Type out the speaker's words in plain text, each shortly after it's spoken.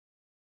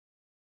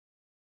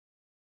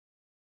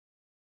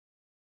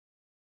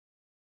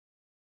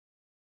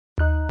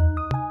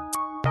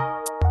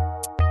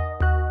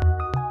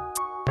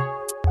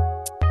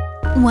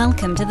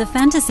Welcome to the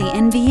Fantasy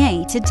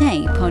NBA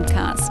Today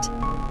podcast.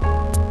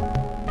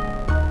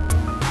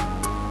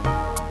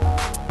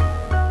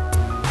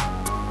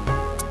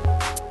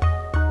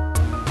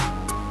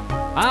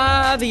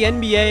 The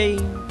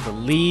NBA, the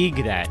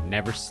league that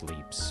never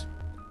sleeps.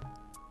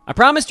 I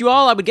promised you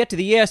all I would get to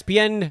the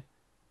ESPN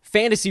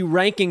fantasy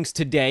rankings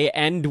today,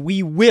 and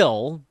we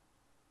will,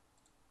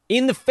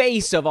 in the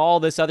face of all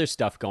this other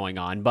stuff going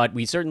on, but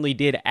we certainly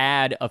did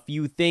add a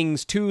few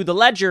things to the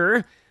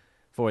ledger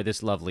for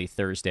this lovely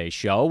Thursday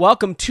show.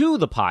 Welcome to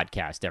the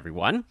podcast,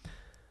 everyone.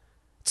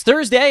 It's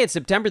Thursday, it's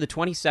September the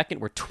 22nd.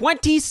 We're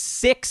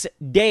 26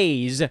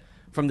 days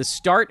from the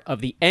start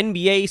of the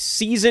NBA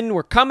season.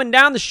 We're coming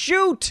down the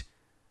chute.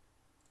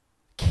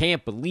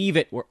 Can't believe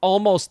it. We're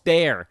almost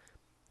there.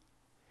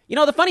 You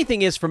know, the funny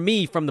thing is, for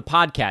me, from the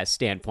podcast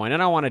standpoint, I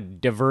don't want to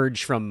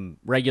diverge from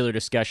regular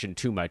discussion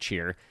too much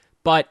here,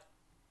 but,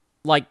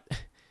 like,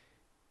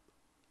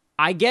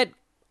 I get,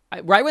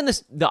 right when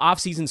the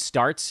offseason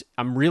starts,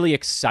 I'm really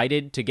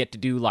excited to get to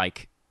do,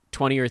 like,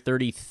 20 or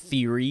 30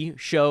 theory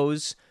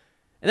shows.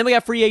 And then we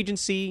got free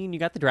agency, and you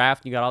got the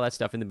draft, and you got all that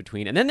stuff in the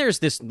between. And then there's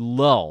this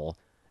lull,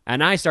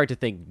 and I start to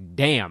think,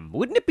 damn,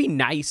 wouldn't it be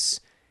nice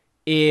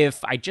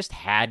if I just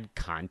had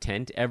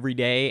content every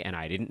day and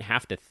I didn't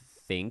have to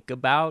think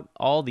about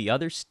all the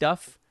other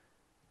stuff?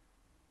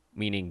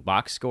 Meaning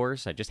box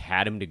scores, I just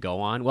had them to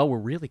go on. Well, we're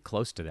really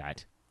close to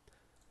that.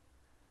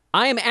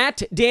 I am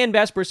at Dan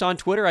Vespers on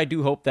Twitter. I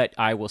do hope that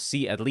I will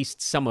see at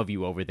least some of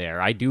you over there.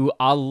 I do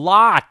a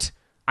lot.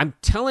 I'm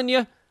telling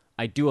you,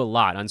 I do a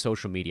lot on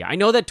social media. I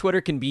know that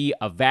Twitter can be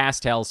a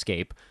vast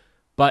hellscape,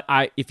 but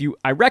I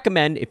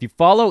recommend, if you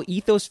follow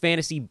Ethos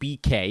Fantasy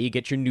BK, you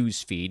get your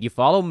news feed, you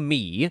follow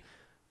me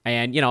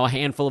and, you know, a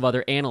handful of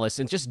other analysts,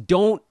 and just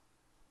don't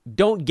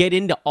get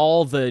into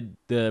all the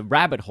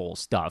rabbit hole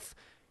stuff.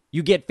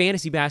 You get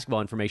fantasy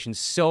basketball information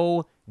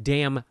so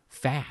damn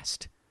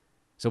fast.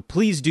 So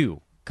please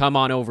do come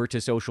on over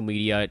to social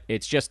media.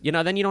 It's just, you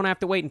know, then you don't have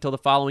to wait until the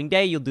following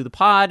day. You'll do the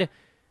pod.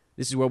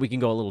 This is where we can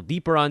go a little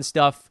deeper on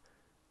stuff.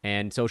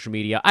 And social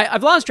media.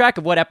 I've lost track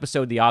of what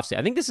episode the offset.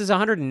 I think this is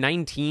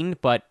 119,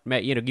 but,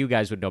 you know, you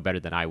guys would know better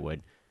than I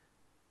would.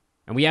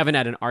 And we haven't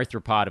had an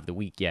arthropod of the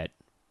week yet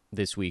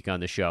this week on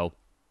the show.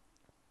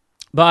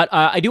 But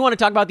I do want to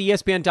talk about the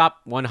ESPN Top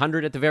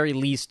 100 at the very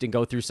least and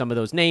go through some of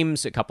those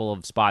names, a couple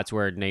of spots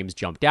where names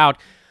jumped out.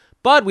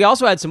 But we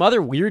also had some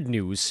other weird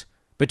news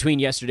between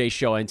yesterday's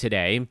show and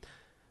today.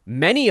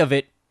 Many of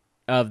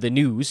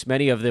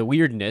the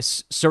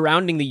weirdness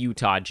surrounding the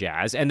Utah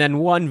Jazz, and then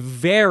one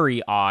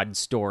very odd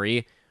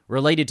story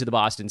related to the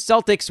Boston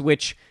Celtics,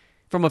 which,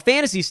 from a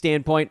fantasy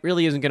standpoint,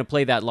 really isn't going to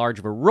play that large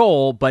of a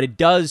role, but it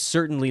does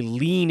certainly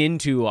lean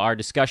into our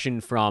discussion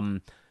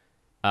from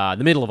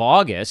the middle of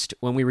August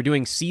when we were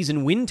doing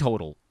season win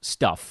total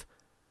stuff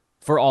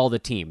for all the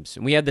teams.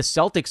 And we had the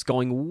Celtics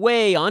going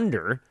way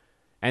under,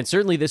 and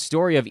certainly this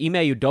story of Ime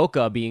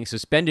Udoka being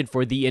suspended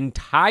for the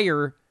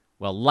entire,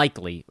 well,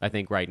 likely, I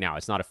think right now,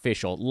 it's not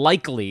official,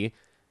 likely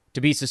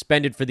to be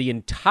suspended for the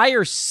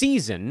entire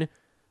season.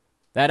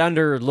 That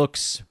under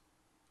looks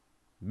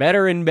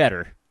better and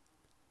better.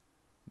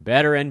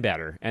 Better and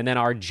better. And then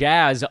our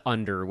Jazz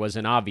under was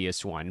an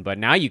obvious one, but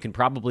now you can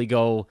probably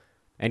go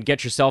and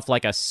get yourself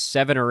like a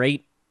 7 or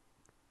 8.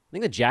 I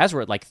think the Jazz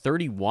were at like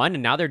 31,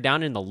 and now they're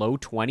down in the low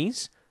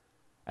 20s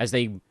as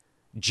they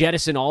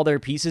jettison all their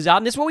pieces out.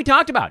 And this is what we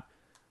talked about.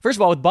 First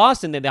of all, with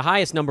Boston, they're the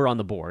highest number on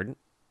the board.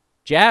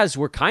 Jazz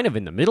were kind of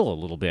in the middle a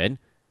little bit.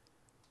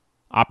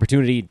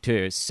 Opportunity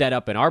to set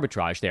up an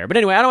arbitrage there. But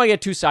anyway, I don't want to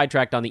get too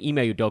sidetracked on the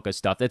Ime Udoka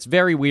stuff. That's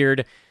very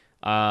weird.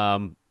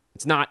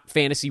 It's not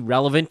fantasy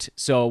relevant,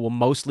 so we'll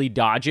mostly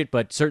dodge it.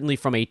 But certainly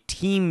from a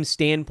team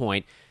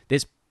standpoint,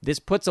 this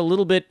puts a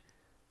little bit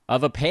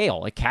of a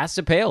pale. It casts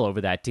a pale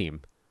over that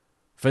team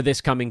for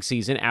this coming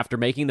season after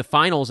making the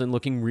finals and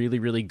looking really,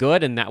 really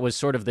good. And that was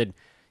sort of the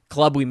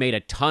club we made a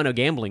ton of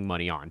gambling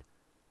money on.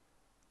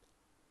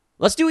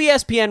 Let's do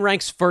ESPN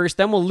ranks first,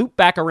 then we'll loop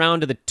back around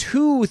to the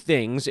two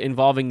things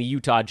involving the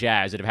Utah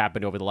Jazz that have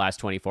happened over the last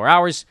 24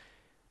 hours.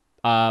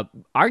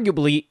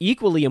 Arguably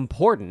equally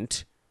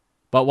important,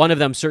 but one of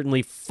them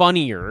certainly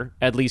funnier,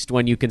 at least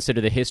when you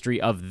consider the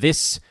history of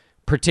this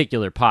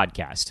particular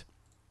podcast.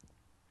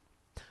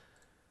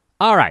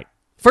 All right,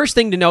 first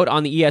thing to note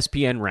on the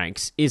ESPN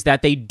ranks is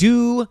that they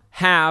do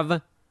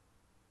have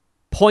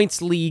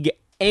points league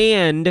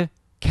and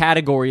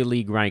category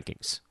league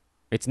rankings.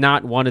 It's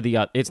not one of the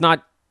other. It's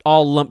not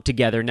all lumped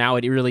together. Now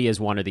it really is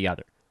one or the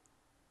other.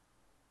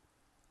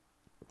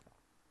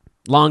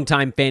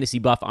 Longtime fantasy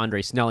buff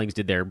Andre Snellings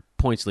did their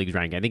points league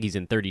ranking. I think he's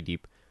in 30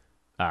 deep.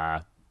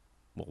 Well,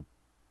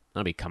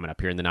 that'll be coming up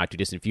here in the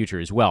not-too-distant future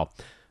as well.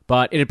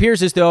 But it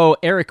appears as though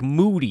Eric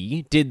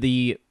Moody did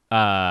the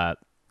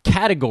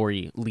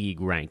category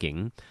league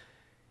ranking.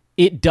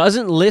 It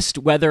doesn't list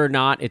whether or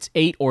not it's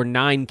 8 or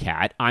 9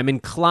 cat. I'm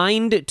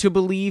inclined to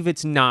believe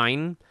it's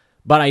 9,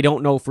 but I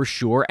don't know for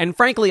sure. And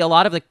frankly, a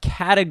lot of the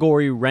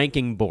category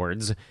ranking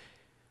boards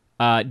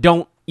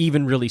don't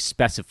even really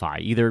specify,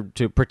 either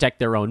to protect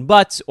their own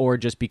butts or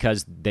just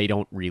because they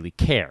don't really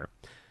care.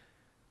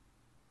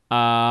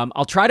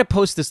 I'll try to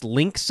post this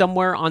link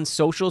somewhere on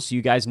social so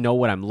you guys know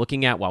what I'm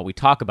looking at while we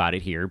talk about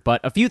it here.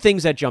 But a few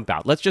things that jump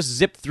out. Let's just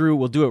zip through.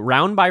 We'll do it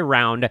round by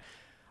round.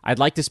 I'd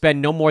like to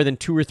spend no more than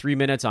 2 or 3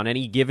 minutes on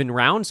any given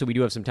round, so we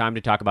do have some time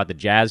to talk about the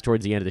Jazz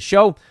towards the end of the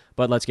show.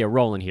 But let's get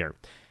rolling here.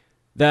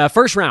 The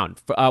first round,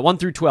 1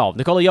 through 12.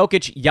 Nikola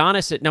Jokic,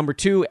 Giannis at number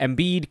 2,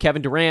 Embiid,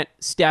 Kevin Durant,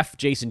 Steph,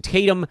 Jason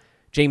Tatum.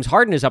 James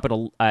Harden is up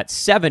at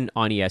 7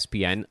 on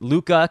ESPN.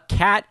 Luka,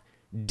 Kat,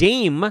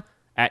 Dame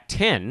at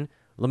 10.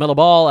 LaMelo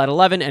Ball at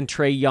 11, and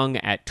Trae Young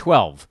at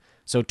 12.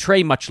 So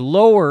Trae much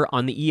lower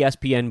on the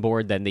ESPN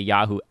board than the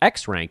Yahoo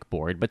X-Rank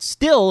board, but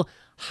still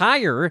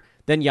higher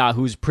than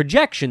Yahoo's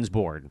projections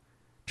board.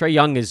 Trae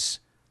Young is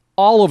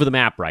all over the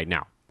map right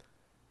now.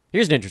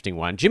 Here's an interesting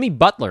one. Jimmy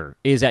Butler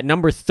is at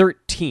number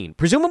 13.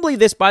 Presumably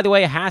this, by the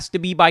way, has to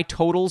be by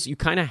totals. You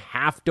kind of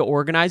have to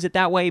organize it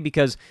that way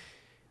because,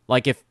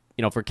 like, if,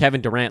 for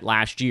Kevin Durant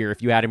last year,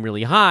 if you had him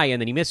really high and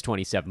then he missed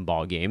 27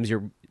 ball games,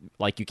 you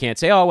can't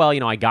say, oh, well,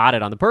 I got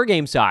it on the per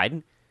game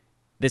side.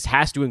 This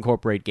has to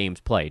incorporate games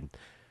played.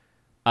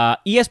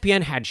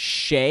 ESPN had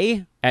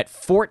Shea at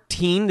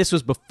 14. This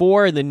was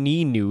before the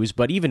knee news,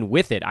 but even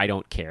with it, I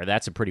don't care.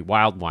 That's a pretty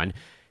wild one.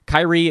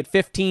 Kyrie at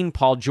 15.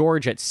 Paul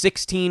George at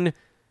 16.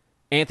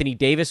 Anthony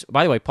Davis.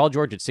 By the way, Paul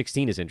George at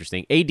 16 is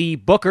interesting.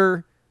 AD,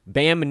 Booker,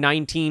 Bam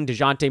 19.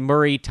 DeJounte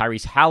Murray,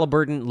 Tyrese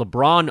Halliburton,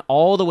 LeBron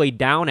all the way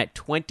down at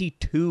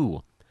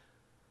 22.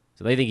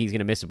 So they think he's going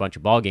to miss a bunch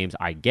of ball games,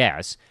 I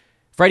guess.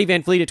 Freddie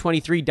VanVleet at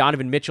 23,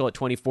 Donovan Mitchell at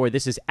 24.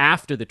 This is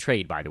after the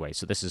trade, by the way.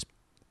 So this is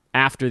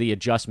after the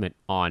adjustment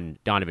on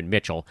Donovan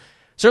Mitchell.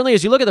 Certainly,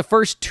 as you look at the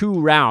first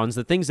 2 rounds,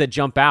 the things that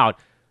jump out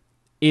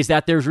is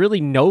that there's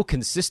really no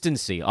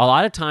consistency. A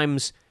lot of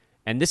times,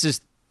 and this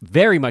is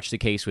very much the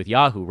case with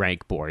Yahoo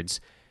rank boards,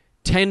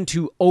 tend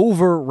to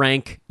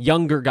over-rank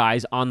younger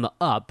guys on the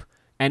up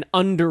and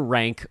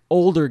under-rank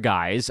older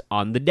guys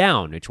on the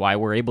down. It's why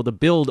we're able to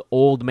build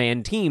old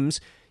man teams.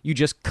 You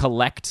just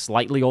collect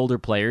slightly older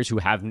players who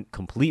haven't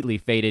completely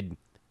faded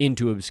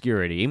into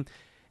obscurity,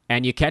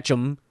 and you catch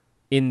them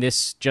in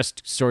this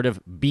just sort of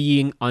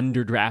being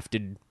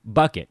underdrafted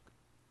bucket.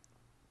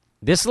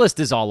 This list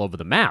is all over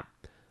the map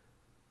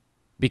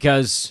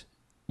because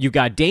you've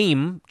got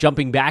Dame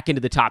jumping back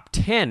into the top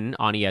 10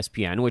 on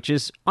ESPN, which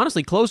is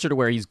honestly closer to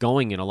where he's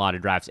going in a lot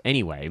of drafts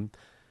anyway.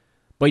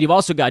 But you've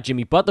also got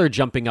Jimmy Butler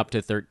jumping up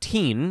to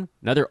 13,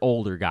 another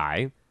older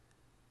guy.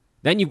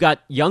 Then you've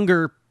got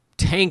younger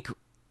tank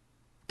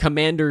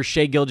commander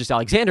Shai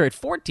Gilgeous-Alexander at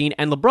 14,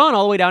 and LeBron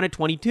all the way down at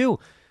 22.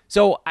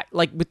 So,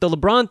 with the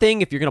LeBron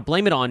thing, if you're going to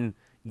blame it on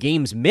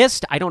games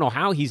missed, I don't know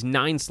how he's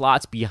 9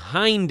 slots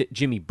behind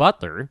Jimmy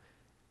Butler.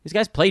 These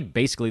guys played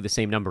basically the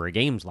same number of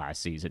games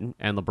last season,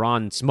 and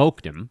LeBron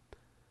smoked him.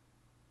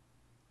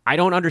 I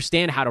don't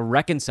understand how to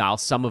reconcile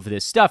some of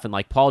this stuff. And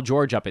Paul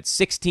George up at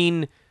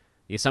 16,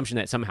 the assumption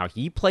that somehow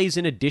he plays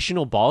in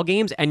additional ball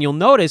games. And you'll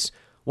notice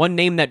one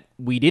name that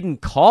we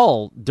didn't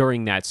call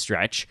during that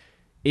stretch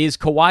is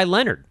Kawhi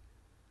Leonard,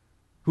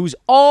 who's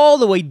all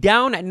the way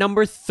down at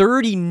number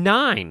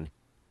 39.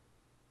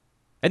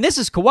 And this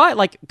is Kawhi.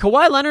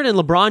 Kawhi Leonard and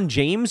LeBron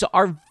James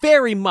are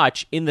very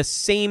much in the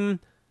same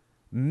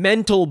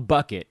mental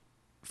bucket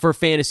for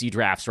fantasy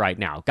drafts right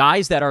now.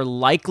 Guys that are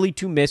likely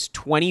to miss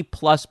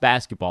 20-plus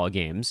basketball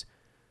games,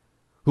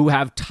 who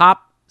have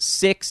top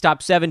 6,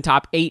 top 7,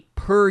 top 8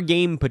 per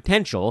game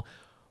potential.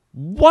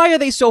 Why are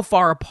they so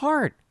far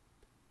apart?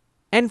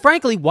 And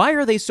frankly, why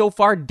are they so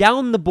far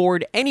down the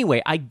board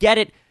anyway? I get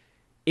it.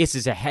 This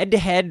is a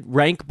head-to-head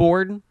rank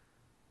board,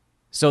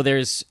 so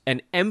there's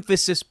an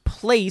emphasis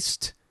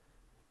placed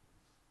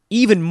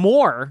even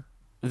more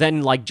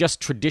than just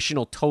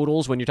traditional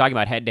totals. When you're talking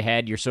about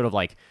head-to-head, you're sort of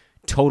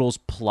totals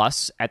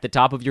plus at the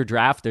top of your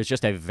draft. There's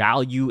just a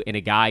value in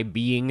a guy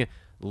being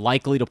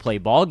likely to play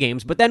ball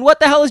games. But then what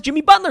the hell is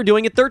Jimmy Butler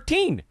doing at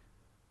 13?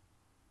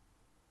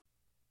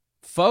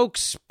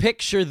 Folks,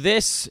 picture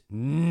this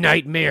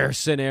nightmare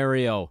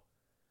scenario.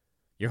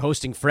 You're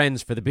hosting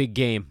friends for the big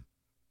game.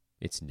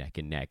 It's neck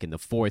and neck in the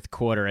fourth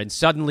quarter, and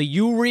suddenly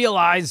you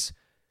realize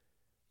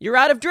you're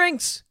out of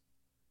drinks.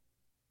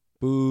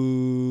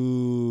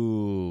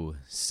 Boo,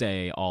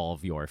 say all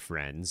of your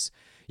friends.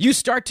 You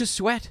start to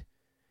sweat.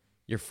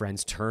 Your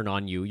friends turn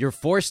on you. You're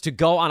forced to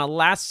go on a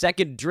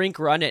last-second drink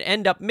run and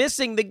end up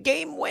missing the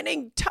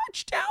game-winning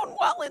touchdown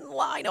while in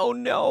line. Oh,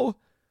 no.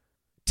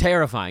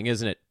 Terrifying,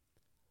 isn't it?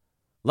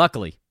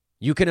 Luckily,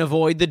 you can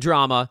avoid the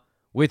drama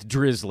with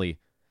Drizzly,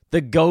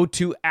 the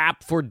go-to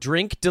app for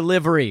drink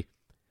delivery.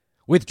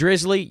 With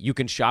Drizzly, you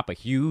can shop a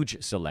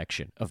huge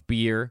selection of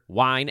beer,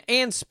 wine,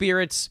 and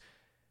spirits,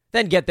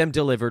 then get them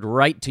delivered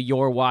right to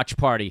your watch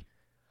party.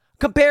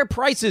 Compare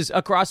prices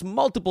across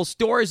multiple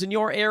stores in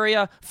your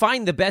area,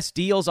 find the best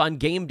deals on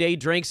game day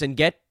drinks, and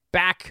get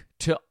back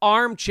to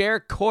armchair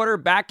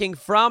quarterbacking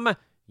from,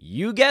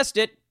 you guessed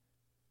it,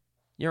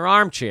 your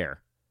armchair.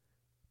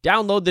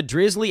 Download the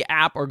Drizzly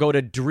app or go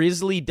to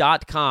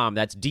drizzly.com.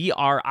 That's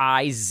DRIZLY.com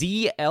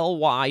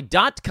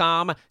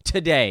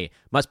today.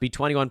 Must be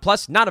 21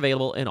 plus, not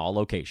available in all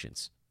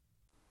locations.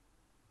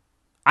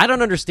 I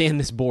don't understand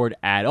this board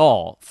at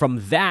all.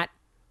 From that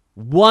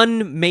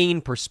one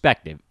main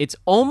perspective. It's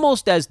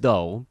almost as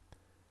though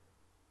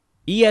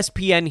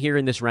ESPN here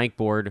in this rank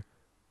board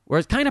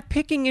was kind of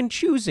picking and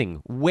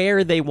choosing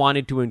where they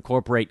wanted to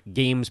incorporate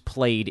games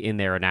played in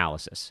their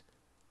analysis.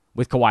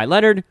 With Kawhi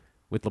Leonard,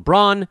 with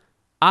LeBron,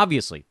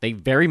 obviously, they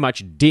very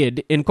much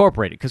did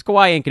incorporate it because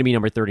Kawhi ain't going to be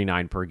number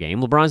 39 per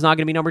game. LeBron's not going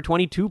to be number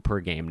 22 per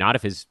game. Not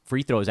if his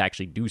free throws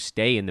actually do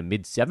stay in the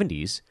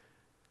mid-70s.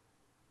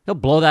 He'll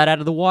blow that out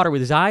of the water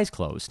with his eyes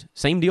closed.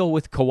 Same deal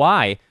with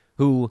Kawhi,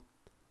 who,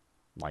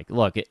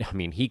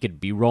 he could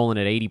be rolling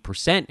at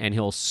 80% and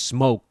he'll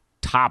smoke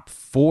top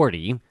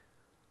 40.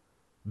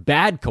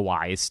 Bad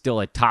Kawhi is still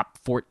a top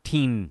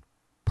 14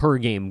 per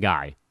game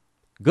guy.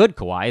 Good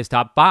Kawhi is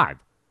top 5.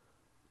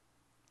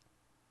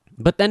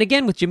 But then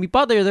again, with Jimmy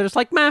Butler, they're just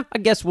like, I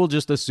guess we'll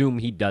just assume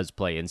he does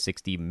play in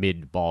 60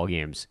 mid-ball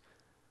games.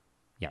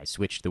 Yeah, I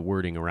switched the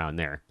wording around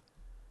there.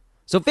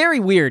 So very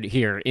weird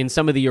here in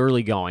some of the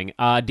early going.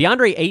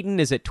 DeAndre Ayton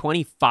is at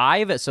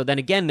 25, so then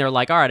again, they're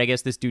like, all right, I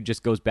guess this dude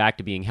just goes back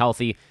to being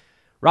healthy.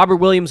 Robert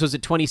Williams was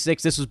at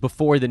 26. This was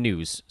before the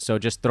news, so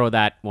just throw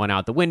that one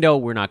out the window.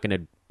 We're not going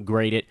to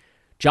grade it.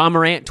 John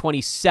Morant,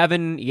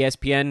 27.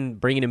 ESPN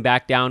bringing him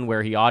back down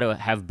where he ought to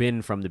have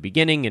been from the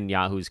beginning, and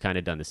Yahoo's kind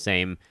of done the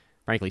same.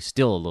 Frankly,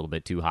 still a little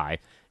bit too high.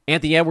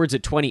 Anthony Edwards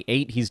at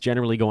 28. He's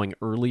generally going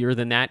earlier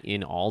than that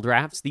in all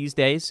drafts these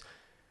days.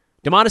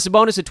 Domantas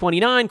Sabonis at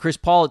 29. Chris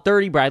Paul at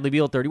 30. Bradley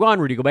Beal at 31.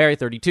 Rudy Gobert at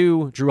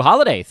 32. Drew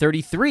Holiday,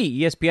 33.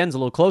 ESPN's a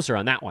little closer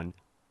on that one.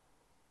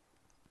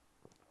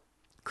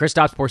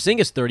 Kristaps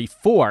Porzingis,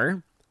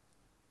 34.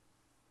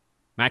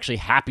 I'm actually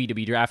happy to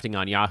be drafting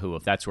on Yahoo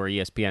if that's where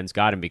ESPN's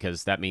got him,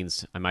 because that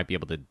means I might be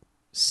able to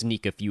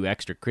sneak a few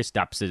extra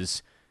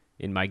Kristapses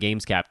in my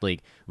Games Cap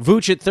league.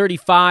 Vooch at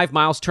 35,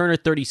 Miles Turner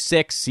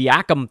 36,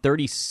 Siakam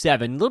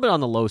 37, a little bit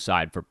on the low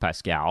side for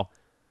Pascal.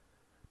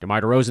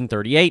 DeMar DeRozan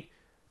 38,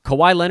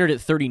 Kawhi Leonard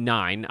at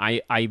 39.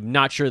 I'm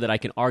not sure that I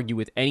can argue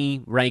with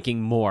any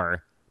ranking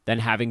more than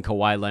having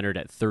Kawhi Leonard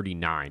at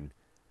 39.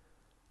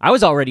 I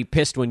was already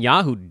pissed when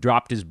Yahoo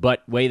dropped his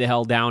butt way the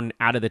hell down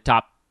out of the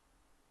top.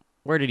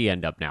 Where did he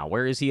end up now?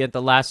 Where is he at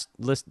the last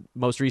list,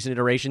 most recent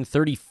iteration?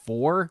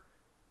 34?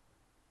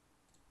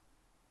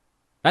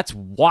 That's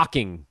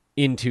walking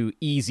into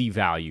easy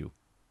value.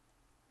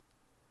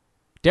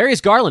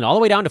 Darius Garland all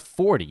the way down to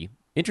 40.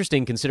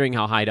 Interesting considering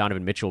how high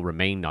Donovan Mitchell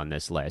remained on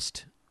this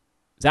list.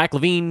 Zach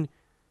LaVine,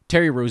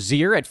 Terry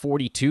Rozier at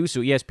 42,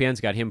 so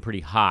ESPN's got him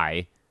pretty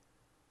high.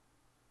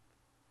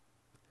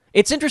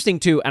 It's interesting,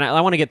 too, and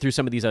I want to get through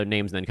some of these other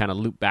names and then kind of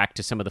loop back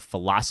to some of the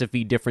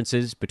philosophy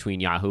differences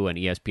between Yahoo and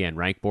ESPN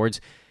rank boards.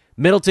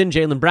 Middleton,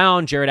 Jaylen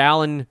Brown, Jared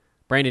Allen,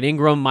 Brandon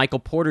Ingram, Michael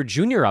Porter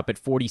Jr. up at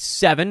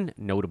 47.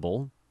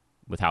 Notable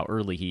with how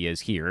early he is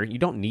here. You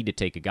don't need to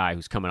take a guy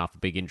who's coming off a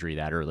big injury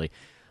that early.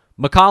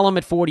 McCollum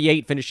at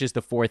 48 finishes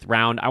the fourth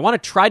round. I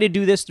want to try to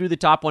do this through the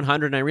top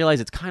 100, and I realize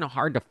it's kind of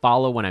hard to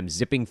follow when I'm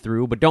zipping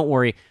through, but don't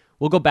worry.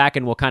 We'll go back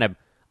and we'll kind of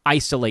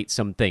isolate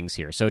some things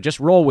here. So just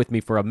roll with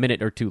me for a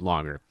minute or two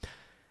longer.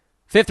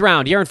 Fifth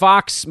round, De'Aaron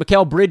Fox,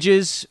 Mikal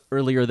Bridges,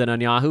 earlier than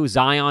on Yahoo.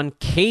 Zion,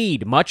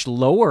 Cade, much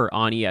lower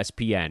on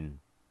ESPN.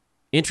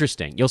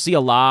 Interesting. You'll see a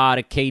lot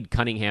of Cade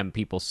Cunningham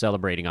people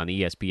celebrating on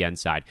the ESPN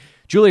side.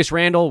 Julius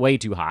Randle, way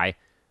too high.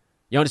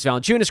 Jonas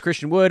Valanciunas,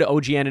 Christian Wood,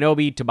 OG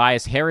Anunoby,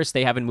 Tobias Harris,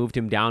 they haven't moved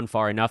him down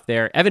far enough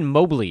there. Evan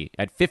Mobley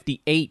at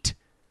 58,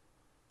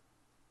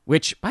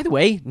 which, by the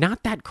way,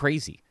 not that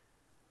crazy.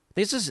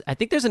 I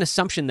think there's an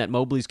assumption that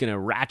Mobley's going to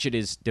ratchet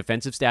his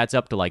defensive stats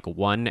up to like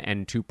 1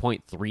 and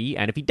 2.3,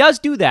 and if he does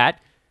do that,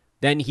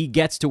 then he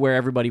gets to where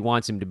everybody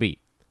wants him to be.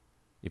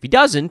 If he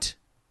doesn't,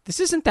 this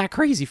isn't that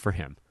crazy for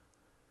him.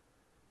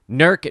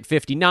 Nurk at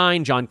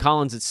 59, John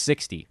Collins at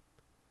 60.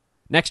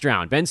 Next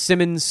round, Ben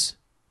Simmons,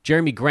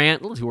 Jeremy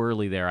Grant, a little too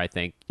early there, I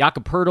think.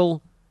 Jakob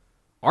Poeltl,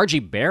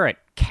 RJ Barrett,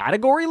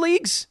 category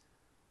leagues?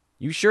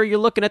 You sure you're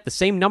looking at the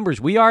same numbers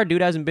we are?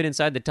 Dude hasn't been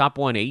inside the top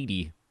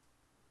 180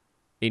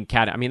 in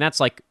I mean, that's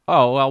like,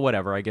 oh, well,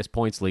 whatever. I guess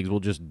points leagues, we'll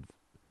just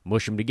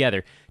mush them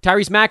together.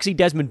 Tyrese Maxey,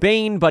 Desmond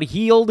Bane, Buddy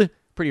Hield.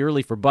 Pretty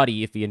early for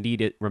Buddy if he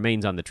indeed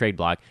remains on the trade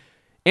block.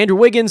 Andrew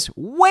Wiggins,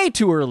 way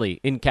too early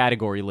in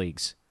category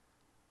leagues.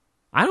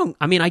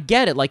 I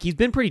get it. Like, he's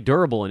been pretty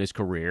durable in his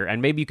career,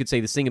 and maybe you could say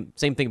the same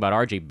thing about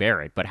RJ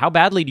Barrett, but how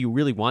badly do you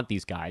really want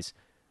these guys?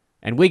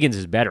 And Wiggins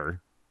is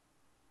better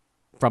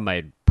from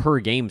a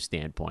per-game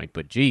standpoint,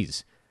 but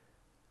geez.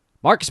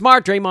 Marcus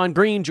Smart, Draymond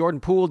Green,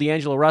 Jordan Poole,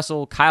 D'Angelo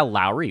Russell, Kyle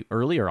Lowry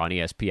earlier on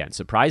ESPN.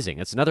 Surprising.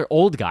 It's another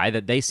old guy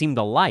that they seem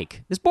to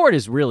like. This board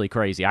is really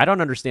crazy. I don't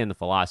understand the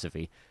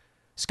philosophy.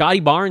 Scotty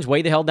Barnes,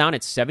 way the hell down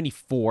at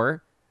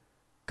 74.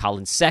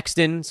 Colin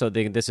Sexton, so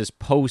this is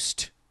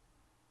post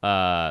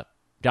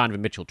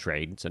Donovan Mitchell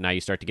trade, so now you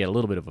start to get a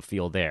little bit of a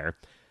feel there.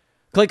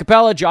 Clay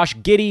Capella, Josh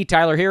Giddey,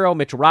 Tyler Hero,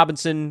 Mitchell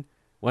Robinson,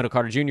 Wendell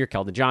Carter Jr.,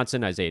 Keldon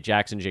Johnson, Isaiah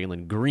Jackson,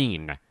 Jalen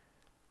Green.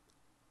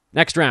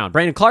 Next round,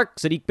 Brandon Clark,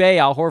 Sadiq Bey,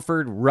 Al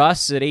Horford,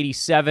 Russ at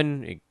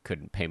 87. It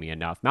couldn't pay me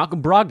enough.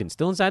 Malcolm Brogdon,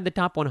 still inside the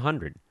top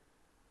 100.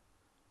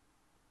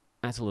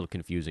 That's a little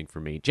confusing for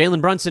me. Jalen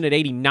Brunson at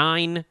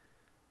 89.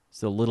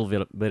 Still a little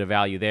bit of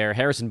value there.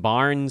 Harrison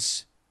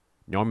Barnes,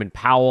 Norman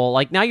Powell.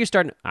 Like, now you're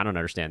starting... I don't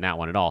understand that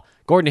one at all.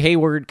 Gordon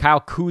Hayward, Kyle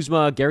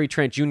Kuzma, Gary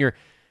Trent Jr.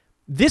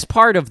 This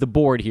part of the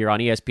board here on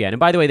ESPN, and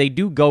by the way, they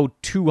do go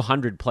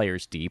 200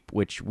 players deep,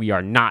 which we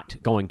are not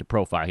going to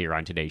profile here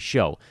on today's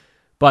show.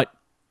 But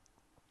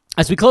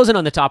as we close in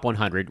on the top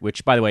 100,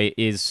 which, by the way,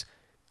 is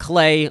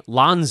Clay,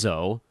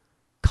 Lonzo,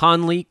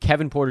 Conley,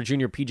 Kevin Porter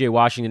Jr., P.J.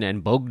 Washington,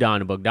 and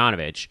Bogdan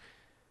Bogdanovic,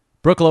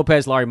 Brook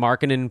Lopez, Larry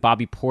Markkinen,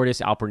 Bobby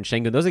Portis, Alperen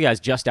Sengun, those are the guys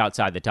just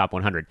outside the top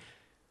 100.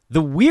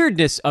 The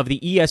weirdness of the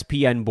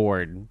ESPN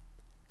board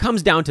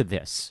comes down to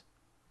this.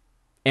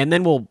 And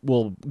then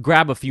we'll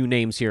grab a few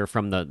names here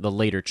from the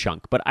later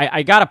chunk. But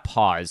I got to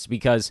pause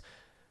because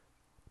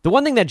the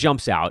one thing that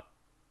jumps out,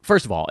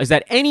 first of all, is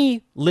that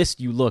any list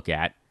you look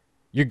at,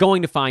 you're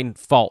going to find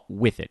fault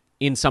with it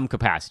in some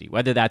capacity,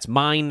 whether that's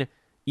mine,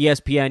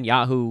 ESPN,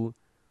 Yahoo,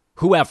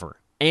 whoever,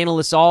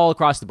 analysts all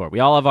across the board.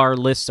 We all have our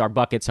lists, our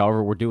buckets,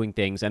 however we're doing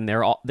things, and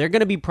they're going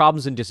to be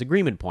problems and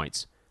disagreement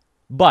points.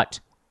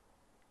 But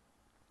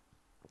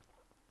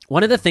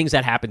one of the things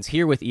that happens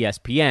here with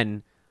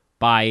ESPN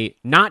by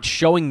not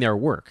showing their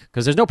work,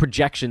 because there's no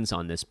projections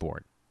on this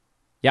board.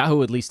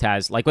 Yahoo at least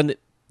has, like when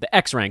the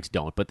X ranks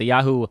don't, but the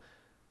Yahoo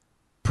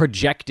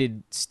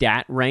projected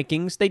stat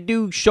rankings, they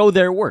do show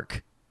their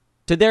work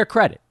to their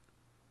credit.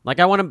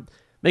 Like, I want to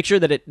make sure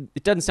that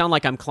it doesn't sound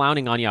like I'm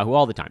clowning on Yahoo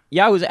all the time.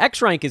 Yahoo's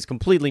X rank is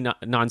completely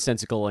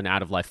nonsensical and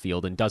out of left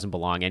field and doesn't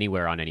belong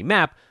anywhere on any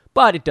map,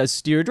 but it does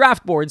steer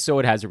draft boards, so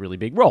it has a really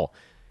big role.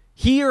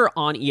 Here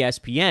on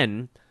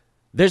ESPN,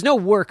 there's no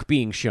work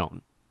being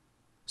shown.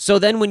 So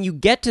then when you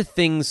get to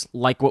things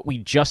like what we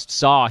just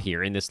saw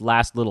here in this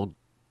last little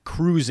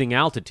cruising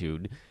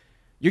altitude,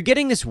 you're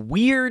getting this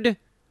weird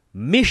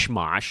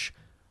mishmash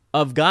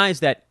of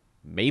guys that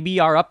maybe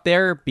are up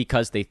there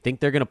because they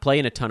think they're going to play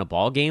in a ton of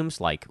ball games,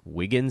 like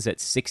Wiggins at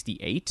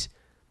 68.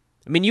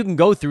 I mean, you can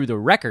go through the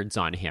records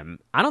on him.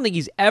 I don't think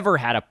he's ever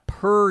had a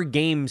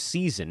per-game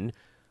season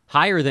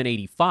higher than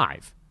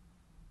 85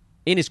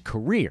 in his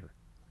career.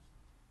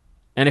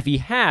 And if he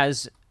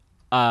has,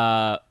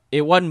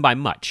 it wasn't by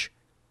much.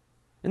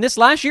 And this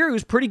last year, he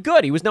was pretty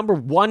good. He was number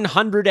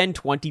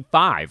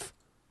 125.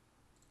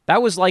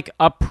 That was like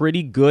a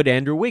pretty good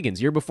Andrew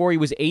Wiggins. Year before, he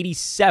was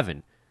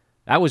 87.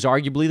 That was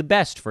arguably the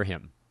best for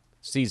him.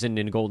 Season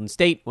in Golden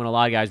State when a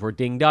lot of guys were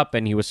dinged up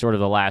and he was sort of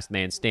the last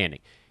man standing.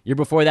 Year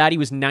before that, he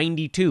was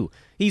 92.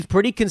 He's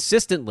pretty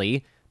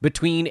consistently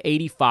between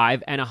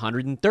 85 and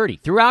 130.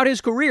 Throughout his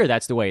career,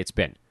 that's the way it's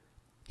been.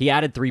 He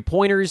added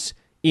 3-pointers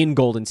in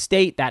Golden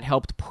State. That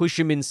helped push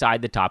him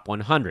inside the top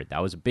 100.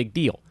 That was a big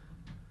deal,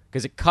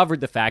 because it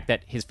covered the fact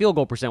that his field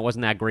goal percent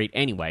wasn't that great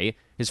anyway.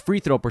 His free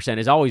throw percent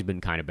has always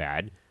been kind of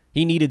bad.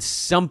 He needed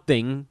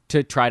something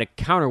to try to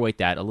counterweight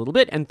that a little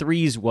bit, and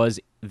threes was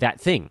that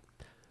thing.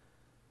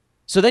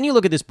 So then you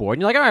look at this board,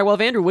 and you're like, all right, well,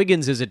 if Andrew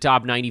Wiggins is a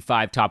top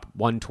 95, top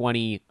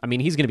 120, I mean,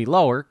 he's going to be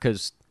lower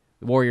because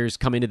the Warriors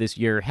come into this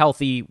year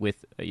healthy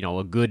with,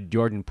 a good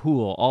Jordan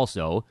Poole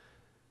also,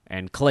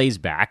 and Clay's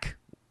back,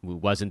 who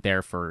wasn't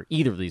there for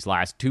either of these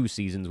last 2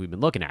 seasons we've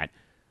been looking at.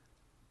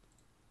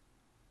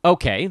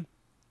 Okay.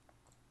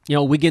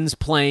 Wiggins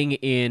playing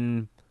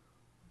in...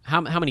 How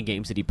many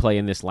games did he play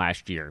in this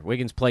last year?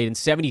 Wiggins played in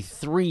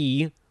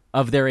 73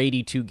 of their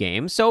 82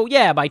 games. So,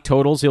 yeah, by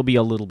totals, he'll be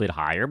a little bit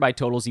higher. By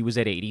totals, he was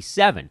at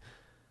 87.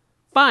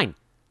 Fine.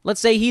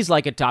 Let's say he's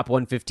like a top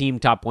 115,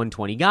 top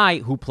 120 guy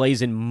who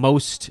plays in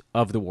most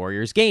of the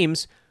Warriors'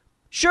 games.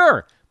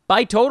 Sure,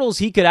 by totals,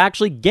 he could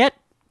actually get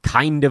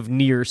kind of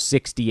near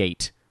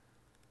 68.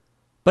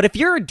 But if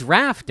you're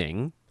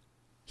drafting,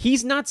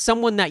 he's not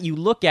someone that you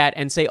look at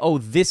and say, oh,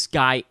 this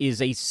guy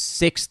is a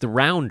 6th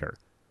rounder.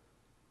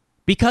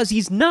 Because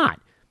he's not.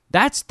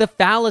 That's the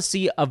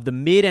fallacy of the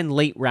mid and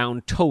late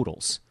round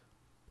totals.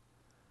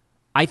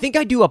 I think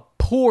I do a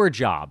poor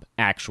job,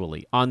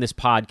 actually, on this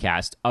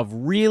podcast of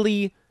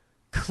really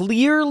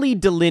clearly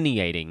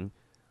delineating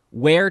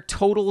where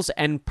totals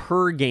and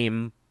per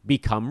game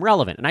become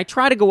relevant. And I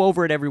try to go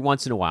over it every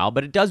once in a while,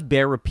 but it does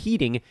bear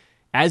repeating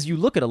as you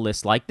look at a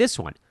list like this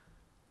one.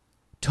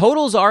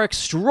 Totals are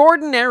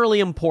extraordinarily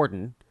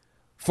important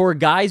for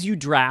guys you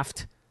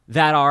draft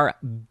that are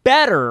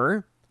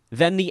better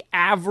than the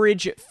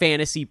average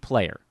fantasy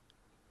player.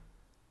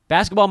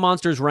 Basketball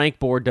Monsters rank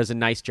board does a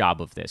nice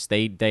job of this.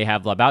 They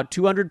have about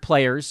 200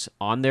 players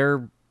on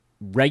their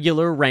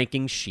regular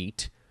ranking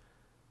sheet,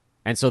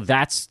 and so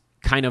that's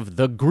kind of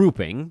the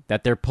grouping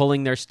that they're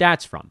pulling their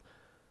stats from.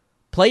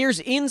 Players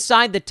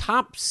inside the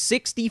top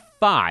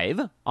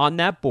 65 on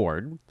that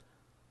board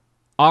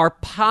are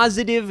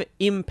positive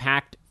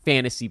impact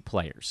fantasy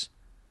players.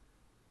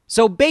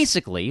 So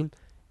basically,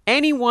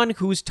 anyone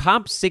who's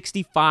top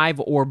 65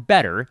 or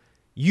better,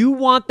 you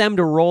want them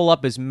to roll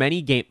up as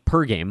many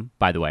per game,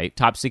 by the way,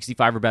 top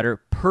 65 or better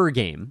per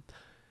game.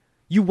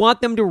 You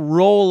want them to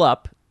roll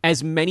up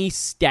as many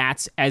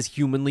stats as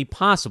humanly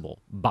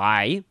possible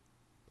by,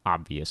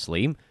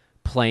 obviously,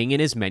 playing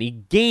in as many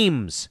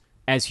games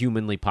as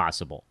humanly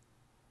possible.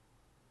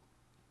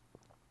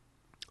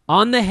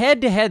 On the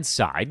head-to-head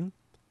side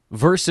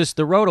versus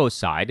the roto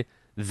side,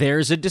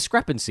 there's a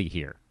discrepancy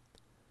here.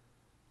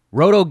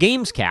 Roto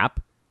Games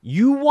Cap,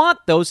 you want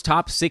those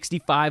top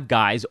 65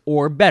 guys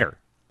or better.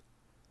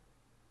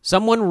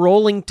 Someone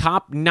rolling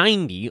top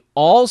 90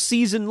 all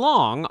season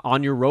long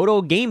on your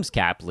Roto Games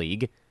Cap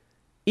league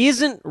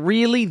isn't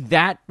really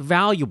that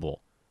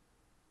valuable.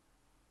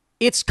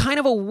 It's kind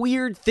of a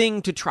weird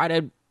thing to try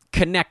to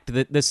connect.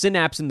 The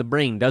synapse in the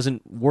brain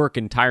doesn't work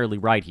entirely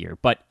right here.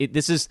 But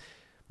this is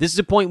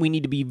a point we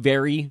need to be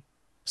very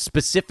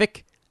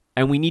specific,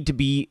 and we need to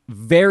be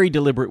very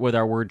deliberate with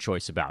our word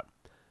choice about.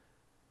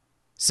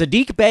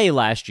 Saddiq Bey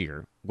last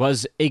year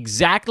was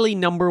exactly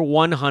number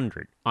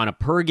 100 on a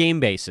per-game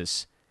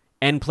basis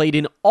and played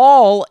in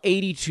all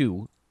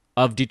 82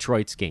 of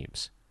Detroit's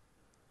games.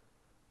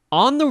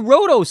 On the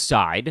Roto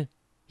side,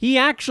 he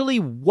actually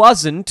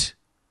wasn't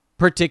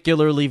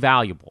particularly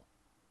valuable.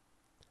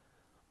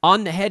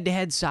 On the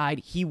head-to-head side,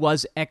 he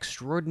was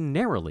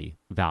extraordinarily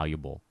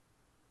valuable.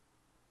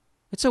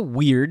 It's a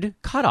weird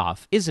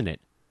cutoff, isn't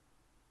it?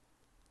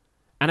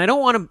 And I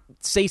don't want to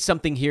say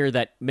something here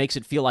that makes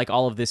it feel like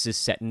all of this is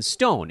set in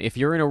stone. If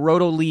you're in a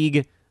Roto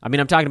league, I'm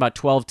talking about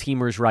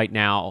 12-teamers right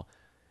now.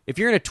 If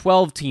you're in a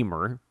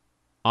 12-teamer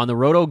on the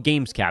Roto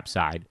Games Cap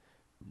side,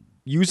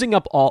 using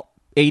up all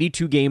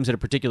 82 games at a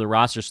particular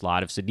roster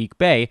slot of Saddiq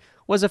Bey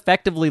was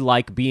effectively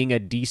like being a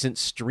decent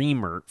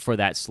streamer for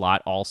that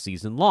slot all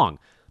season long.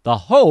 The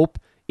hope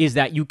is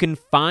that you can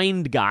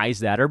find guys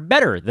that are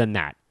better than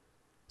that.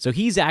 So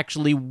he's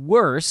actually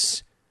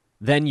worse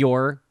than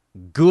your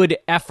good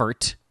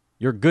effort,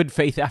 your good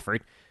faith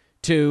effort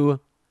to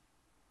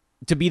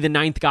be the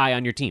ninth guy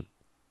on your team.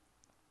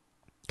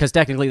 Because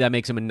technically that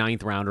makes him a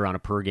ninth rounder on a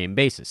per game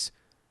basis.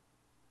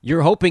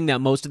 You're hoping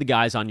that most of the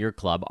guys on your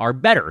club are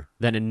better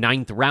than a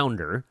ninth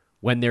rounder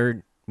when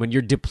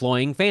you're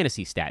deploying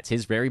fantasy stats.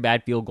 His very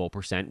bad field goal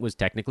percent was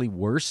technically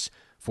worse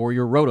for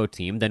your Roto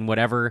team than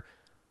whatever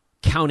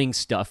counting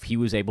stuff he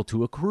was able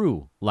to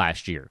accrue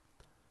last year.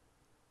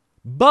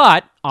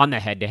 But on the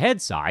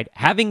head-to-head side,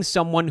 having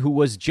someone who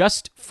was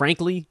just,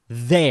 frankly,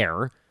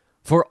 there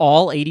for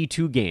all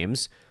 82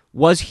 games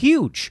was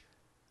huge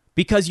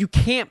because you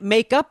can't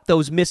make up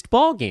those missed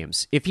ball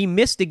games. If he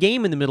missed a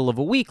game in the middle of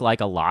a week,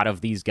 like a lot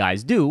of these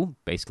guys do,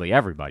 basically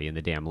everybody in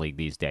the damn league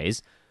these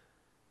days,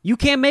 you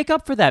can't make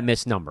up for that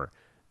missed number.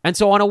 And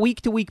so on a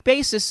week-to-week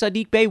basis,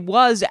 Saddiq Bey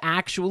was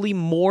actually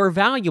more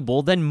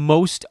valuable than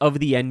most of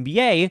the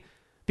NBA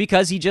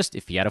because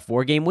if he had a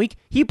 4-game week,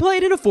 he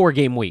played in a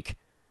 4-game week.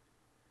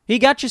 He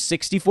got you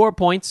 64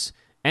 points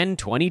and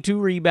 22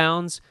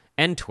 rebounds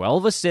and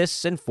 12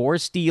 assists and 4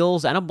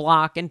 steals and a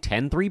block and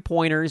 10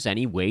 3-pointers, and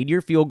he weighed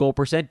your field goal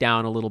percent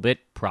down a little bit,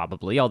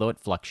 probably, although it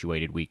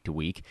fluctuated week to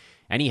week,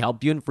 and he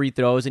helped you in free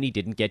throws, and he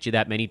didn't get you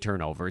that many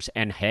turnovers.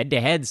 And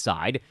head-to-head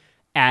side,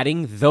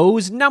 adding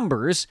those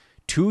numbers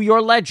to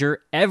your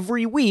ledger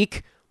every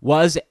week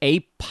was a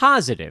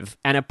positive,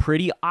 and a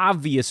pretty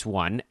obvious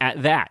one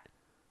at that.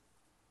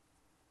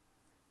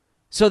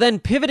 So then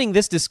pivoting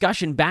this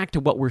discussion back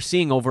to what we're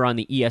seeing over on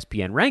the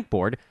ESPN rank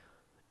board,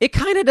 it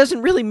kind of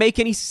doesn't really make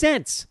any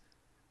sense.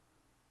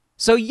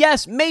 So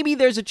yes, maybe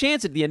there's a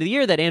chance at the end of the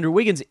year that Andrew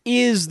Wiggins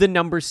is the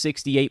number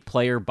 68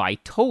 player by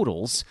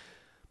totals,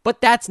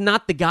 but that's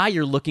not the guy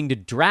you're looking to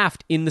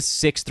draft in the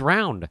 6th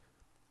round.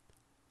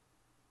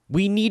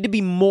 We need to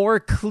be more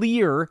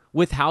clear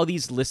with how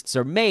these lists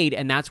are made,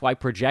 and that's why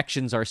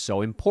projections are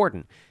so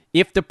important.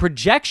 If the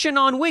projection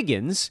on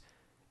Wiggins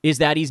is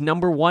that he's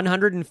number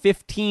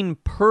 115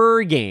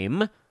 per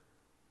game,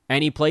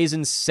 and he plays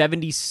in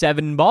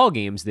 77 ball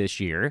games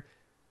this year,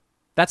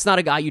 that's not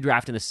a guy you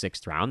draft in the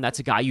 6th round. That's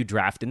a guy you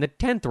draft in the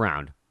 10th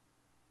round.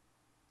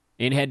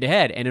 In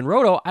head-to-head. And in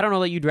Roto, I don't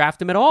know that you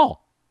draft him at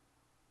all.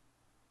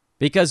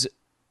 Because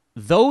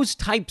those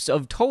types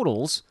of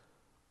totals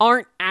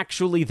aren't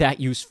actually that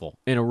useful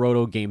in a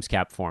Roto Games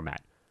Cap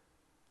format.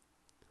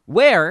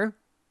 Where,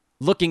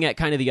 looking at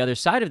kind of the other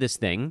side of this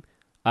thing,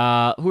 who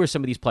are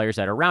some of these players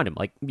that are around him?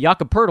 Like,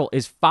 Jakob Poeltl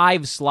is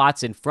 5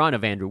 slots in front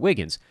of Andrew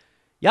Wiggins.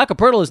 Jakob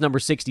Poeltl is number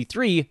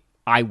 63,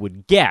 I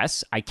would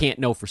guess. I can't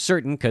know for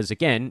certain because,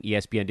 again,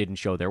 ESPN didn't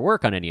show their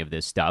work on any of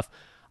this stuff.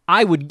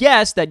 I would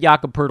guess that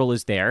Jakob Poeltl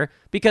is there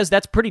because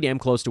that's pretty damn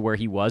close to where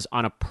he was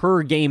on a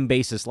per-game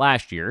basis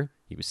last year.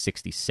 He was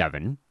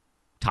 67,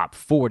 top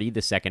 40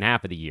 the second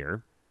half of the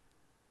year.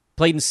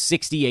 Played in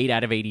 68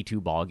 out of 82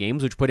 ball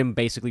games, which put him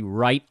basically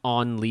right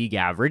on league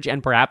average,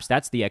 and perhaps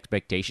that's the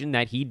expectation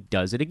that he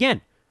does it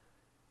again.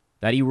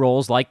 That he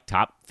rolls like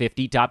top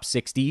 50, top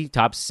 60,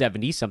 top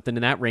 70, something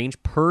in that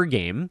range per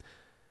game.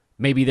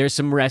 Maybe there's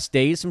some rest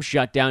days, some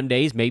shutdown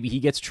days. Maybe he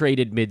gets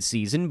traded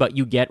mid-season, but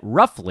you get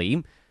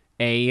roughly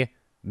a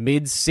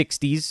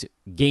mid-60s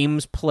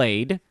games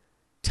played,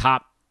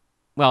 top,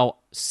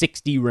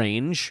 60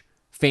 range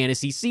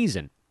fantasy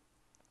season.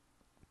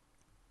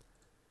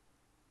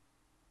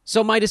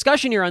 So my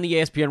discussion here on the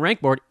ESPN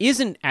rank board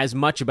isn't as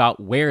much about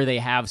where they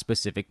have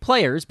specific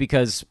players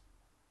because,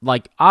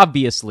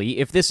 obviously,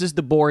 if this is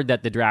the board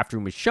that the draft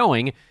room is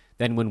showing,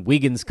 then when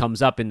Wiggins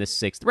comes up in the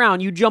 6th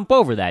round, you jump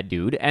over that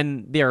dude,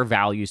 and there are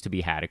values to be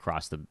had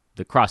across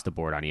the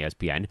board on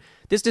ESPN.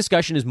 This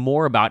discussion is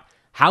more about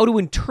how to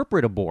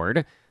interpret a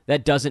board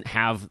that doesn't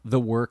have the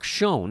work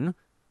shown.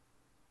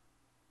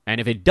 And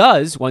if it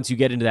does, once you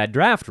get into that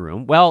draft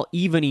room, well,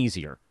 even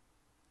easier.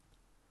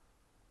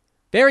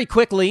 Very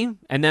quickly,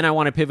 and then I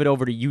want to pivot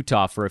over to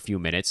Utah for a few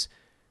minutes.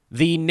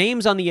 The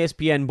names on the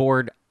ESPN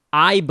board,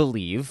 I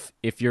believe,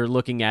 if you're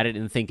looking at it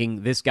and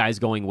thinking this guy's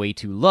going way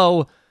too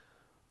low,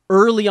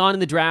 early on in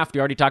the draft, we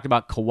already talked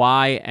about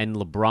Kawhi and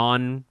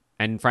LeBron,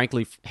 and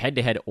frankly,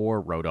 head-to-head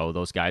or Roto,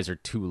 those guys are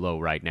too low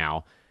right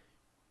now.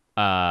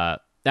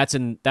 That's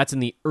in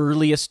the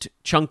earliest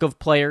chunk of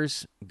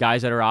players,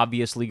 guys that are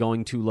obviously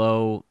going too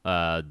low.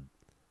 I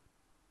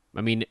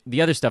mean,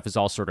 the other stuff is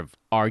all sort of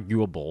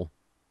arguable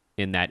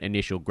in that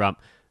initial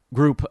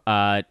group.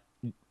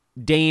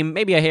 Dame,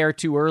 maybe a hair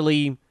too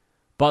early.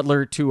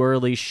 Butler, too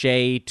early.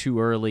 Shea, too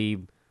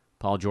early.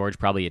 Paul George,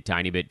 probably a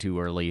tiny bit too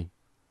early.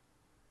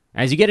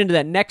 As you get into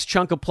that next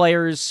chunk of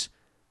players,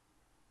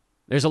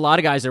 there's a lot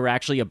of guys that are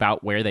actually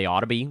about where they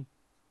ought to be.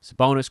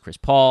 Sabonis, Chris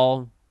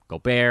Paul,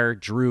 Gobert,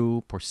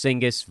 Drew,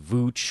 Porzingis,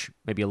 Vooch,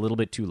 maybe a little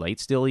bit too late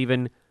still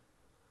even.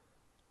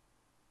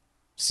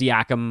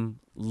 Siakam,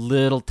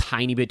 little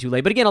tiny bit too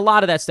late. But again, a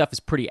lot of that stuff is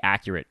pretty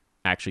accurate,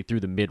 actually,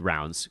 through the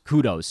mid-rounds.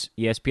 Kudos.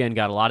 ESPN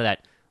got a lot of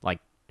that, like,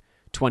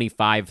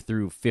 25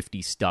 through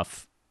 50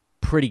 stuff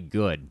pretty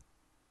good,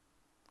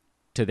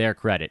 to their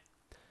credit.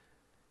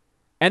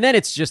 And then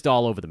it's just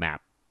all over the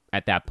map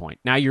at that point.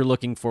 Now you're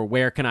looking for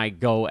where can I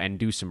go and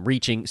do some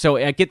reaching. So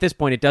at this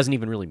point, it doesn't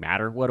even really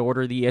matter what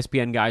order the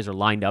ESPN guys are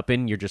lined up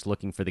in. You're just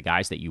looking for the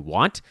guys that you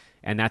want,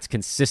 and that's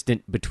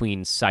consistent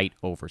between site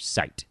over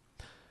site.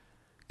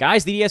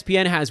 Guys, the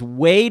ESPN has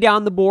way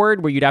down the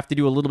board where you'd have to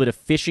do a little bit of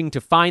fishing to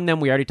find them.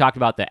 We already talked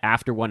about the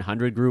after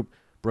 100 group.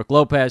 Brooke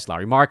Lopez,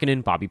 Larry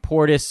Markkinen, Bobby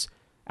Portis,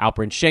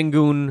 Alperen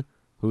Şengün,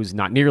 who's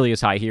not nearly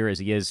as high here as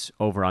he is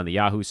over on the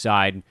Yahoo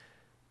side.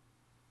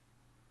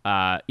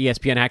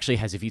 ESPN actually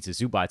has Ivica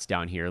Zubac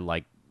down here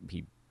like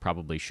he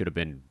probably should have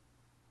been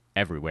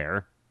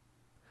everywhere.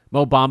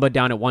 Mo Bamba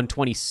down at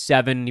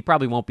 127. He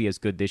probably won't be as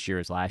good this year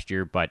as last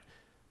year, but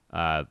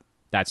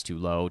that's too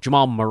low.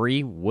 Jamal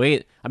Murray,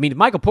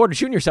 Michael Porter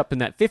Jr. is up in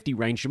that 50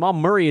 range. Jamal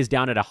Murray is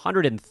down at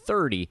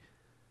 130.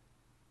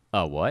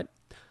 What?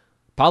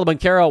 Paulo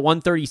Banchero at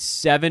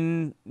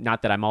 137.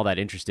 Not that I'm all that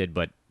interested,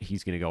 but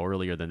he's going to go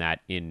earlier than that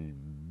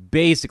in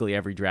basically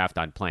every draft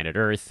on planet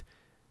Earth.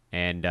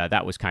 And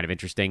that was kind of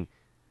interesting.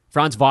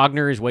 Franz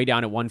Wagner is way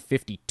down at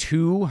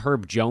 152.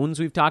 Herb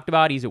Jones, we've talked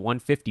about. He's at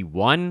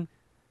 151.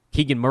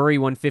 Keegan Murray,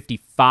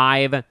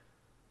 155. A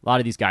lot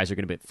of these guys are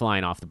going to be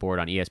flying off the board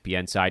on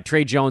ESPN side.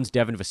 Trey Jones,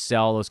 Devin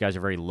Vassell, those guys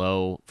are very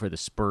low for the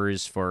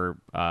Spurs for,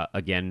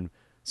 again,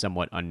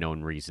 somewhat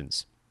unknown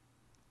reasons.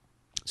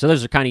 So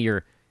those are kind of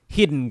your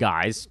hidden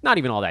guys. Not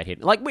even all that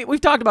hidden. Like,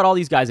 we've talked about all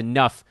these guys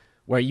enough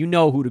where you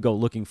know who to go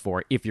looking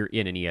for if you're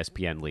in an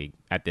ESPN league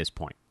at this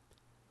point.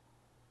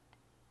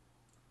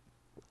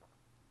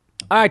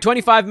 All right,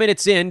 25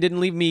 minutes in, didn't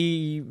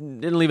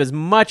leave as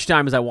much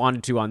time as I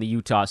wanted to on the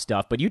Utah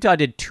stuff, but Utah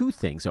did two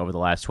things over the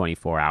last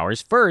 24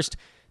 hours. First,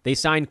 they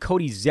signed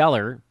Cody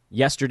Zeller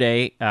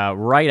yesterday,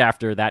 right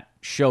after that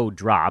show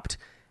dropped,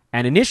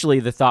 and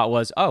initially the thought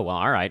was, all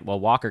right,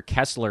 Walker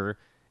Kessler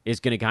is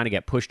going to kind of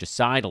get pushed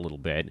aside a little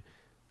bit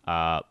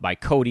by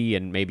Cody,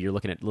 and maybe you're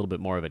looking at a little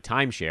bit more of a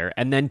timeshare.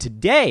 And then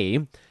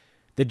today,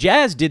 the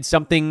Jazz did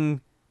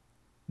something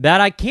that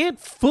I can't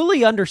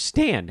fully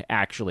understand,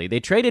 actually.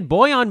 They traded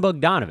Bojan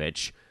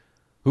Bogdanovic,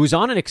 who's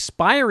on an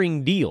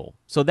expiring deal,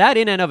 so that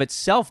in and of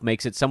itself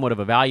makes it somewhat of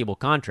a valuable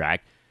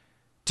contract,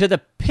 to the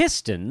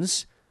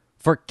Pistons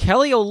for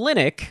Kelly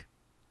Olynyk,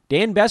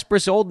 Dan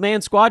Besbris' old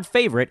man squad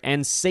favorite,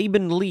 and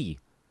Saben Lee.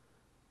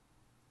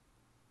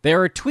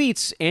 There are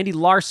tweets. Andy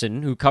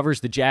Larson, who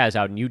covers the Jazz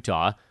out in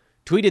Utah,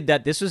 tweeted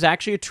that this was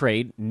actually a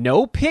trade,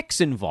 no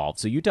picks involved,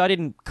 so Utah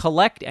didn't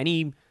collect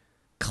any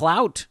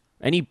clout,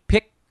 any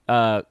pick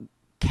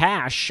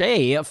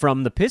cachet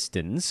from the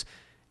Pistons.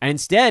 And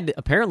instead,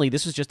 apparently,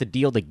 this was just a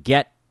deal to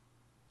get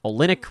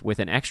Olynyk with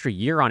an extra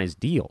year on his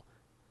deal.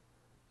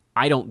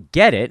 I don't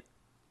get it.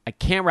 I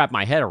can't wrap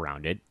my head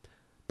around it.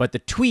 But the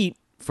tweet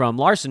from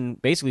Larson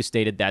basically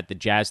stated that the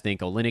Jazz think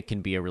Olynyk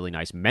can be a really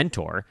nice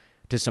mentor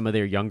to some of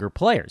their younger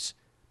players.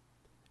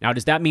 Now,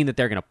 does that mean that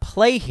they're going to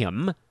play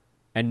him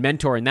and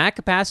mentor in that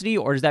capacity,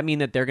 or does that mean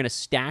that they're going to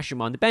stash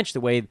him on the bench the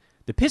way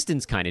the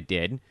Pistons kind of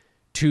did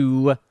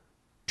to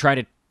try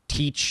to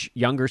teach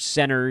younger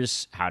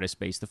centers how to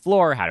space the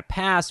floor, how to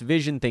pass,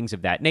 vision, things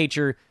of that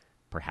nature,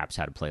 perhaps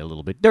how to play a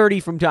little bit dirty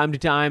from time to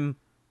time?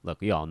 Look,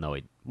 we all know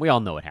it. We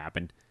all know it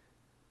happened.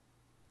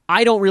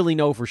 I don't really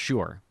know for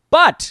sure.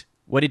 But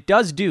what it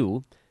does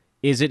do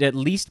is it at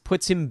least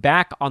puts him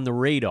back on the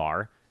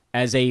radar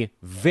as a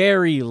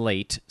very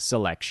late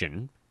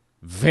selection.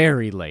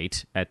 Very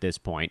late at this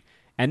point.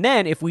 And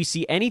then if we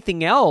see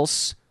anything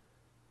else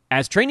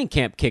as training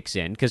camp kicks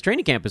in, because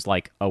training camp is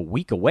like a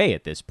week away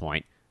at this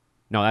point.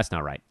 No, that's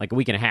not right. Like a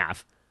week and a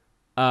half.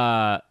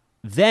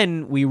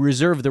 Then we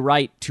reserve the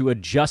right to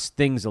adjust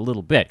things a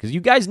little bit. Because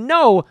you guys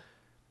know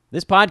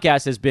this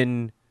podcast has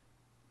been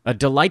a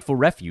delightful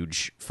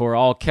refuge for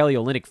all Kelly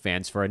Olynyk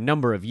fans for a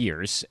number of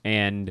years.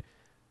 And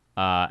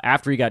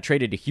after he got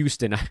traded to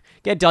Houston. I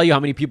can't tell you how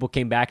many people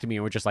came back to me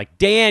and were just like,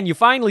 Dan, you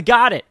finally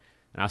got it.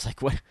 And I was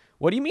like,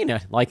 what do you mean?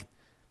 Like,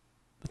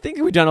 I think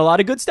we've done a lot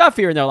of good stuff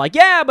here. And they're like,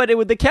 yeah, but it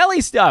with the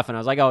Kelly stuff. And I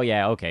was like, oh,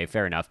 yeah, okay,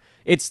 fair enough.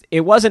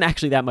 It wasn't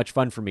actually that much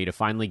fun for me to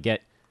finally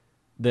get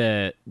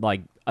a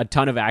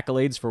ton of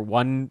accolades for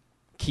one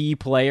key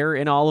player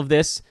in all of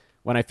this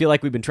when I feel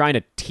like we've been trying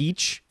to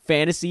teach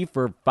fantasy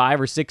for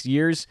 5 or 6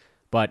 years.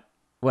 But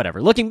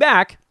whatever. Looking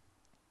back,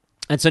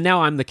 and so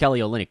now I'm the Kelly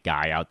Olynyk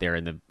guy out there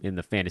in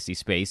the fantasy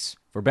space,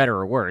 for better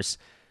or worse.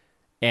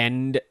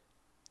 And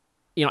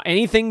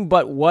anything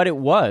but what it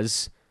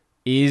was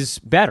is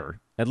better.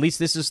 At least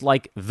this is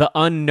like the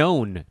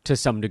unknown to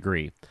some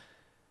degree.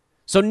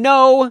 So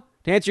no,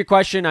 to answer your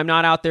question, I'm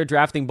not out there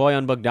drafting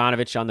Bojan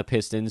Bogdanovic on the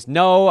Pistons.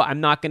 No,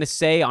 I'm not going to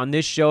say on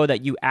this show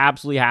that you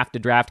absolutely have to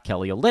draft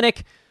Kelly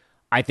Olynyk.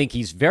 I think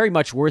he's very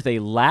much worth a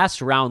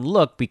last-round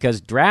look because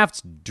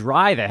drafts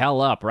dry the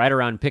hell up right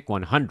around pick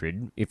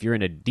 100 if you're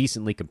in a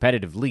decently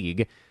competitive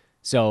league.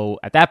 So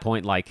at that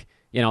point, 11th,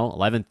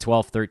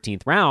 12th,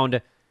 13th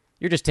round,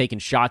 you're just taking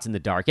shots in the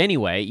dark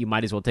anyway. You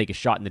might as well take a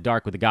shot in the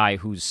dark with a guy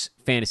whose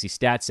fantasy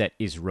stat set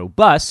is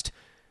robust.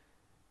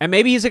 And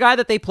maybe he's a guy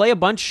that they play a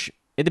bunch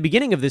at the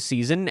beginning of this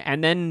season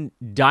and then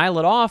dial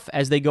it off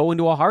as they go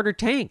into a harder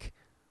tank.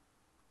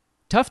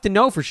 Tough to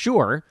know for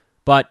sure,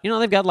 but,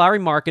 they've got Lauri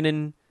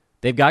Markkanen,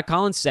 they've got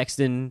Colin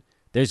Sexton.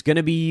 There's going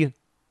to be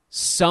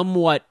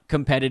somewhat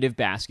competitive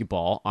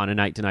basketball on a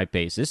night-to-night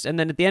basis, and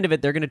then at the end of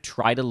it, they're going to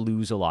try to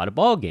lose a lot of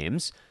ball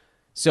games.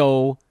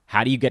 So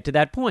how do you get to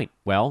that point?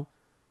 Well,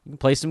 you can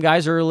play some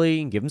guys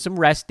early and give them some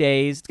rest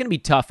days. It's going to be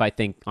tough, I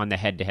think, on the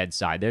head-to-head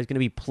side. There's going to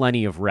be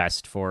plenty of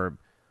rest for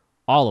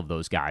all of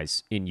those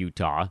guys in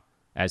Utah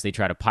as they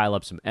try to pile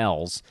up some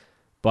L's.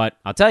 But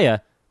I'll tell you,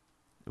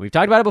 we've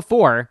talked about it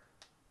before,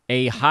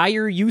 a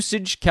higher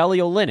usage Kelly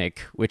Olynyk,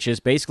 which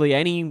is basically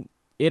any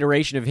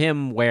iteration of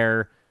him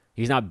where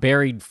he's not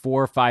buried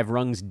 4 or 5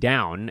 rungs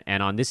down,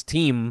 and on this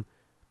team,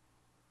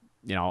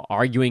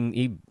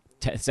 arguing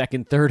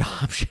second, third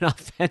option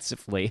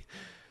offensively.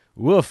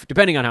 Woof.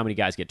 Depending on how many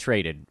guys get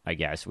traded, I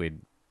guess.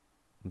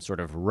 I'm sort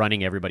of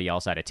running everybody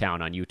else out of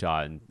town on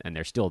Utah, and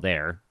they're still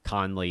there.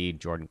 Conley,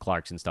 Jordan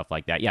Clarkson, stuff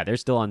like that. Yeah, they're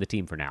still on the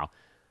team for now.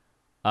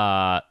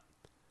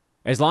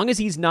 As long as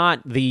he's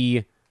not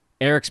the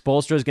Eric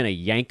Spoelstra is going to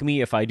yank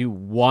me if I do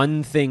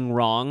one thing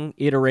wrong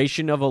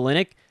iteration of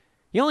Olynyk,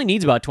 he only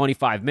needs about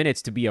 25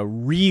 minutes to be a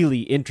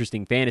really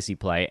interesting fantasy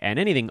play, and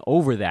anything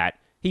over that,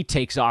 he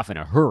takes off in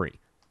a hurry.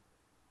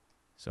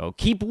 So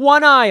keep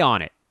one eye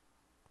on it.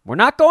 We're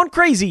not going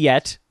crazy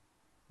yet.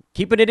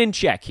 Keeping it in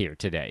check here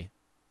today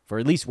for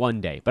at least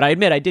one day. But I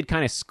admit I did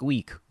kind of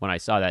squeak when I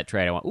saw that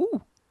trade. I went,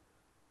 ooh.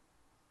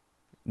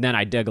 And then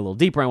I dug a little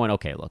deeper. I went,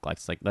 okay, look,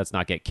 let's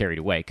not get carried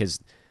away because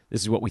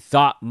this is what we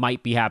thought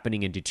might be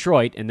happening in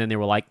Detroit. And then they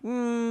were like,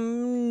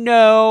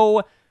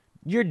 no,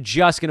 you're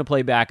just going to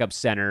play backup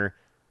center.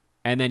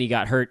 And then he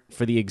got hurt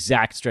for the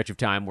exact stretch of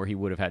time where he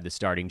would have had the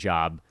starting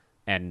job.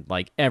 And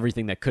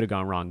everything that could have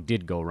gone wrong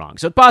did go wrong.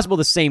 So it's possible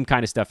the same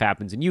kind of stuff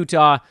happens in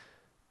Utah.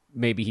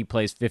 Maybe he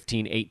plays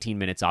 15, 18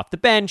 minutes off the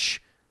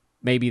bench.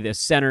 Maybe the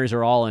centers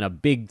are all in a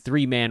big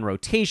 3-man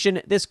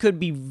rotation. This could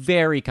be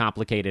very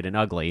complicated and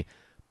ugly.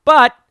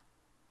 But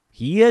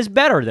he is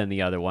better than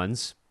the other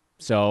ones.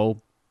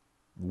 So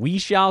we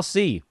shall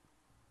see.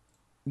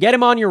 Get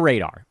him on your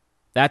radar.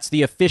 That's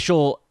the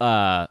official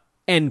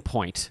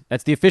endpoint.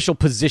 That's the official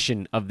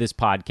position of this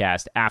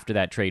podcast after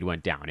that trade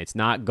went down. It's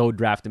not go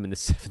draft him in the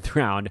 7th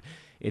round.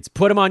 It's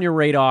put him on your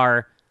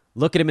radar.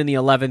 Look at him in the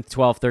 11th,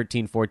 12th,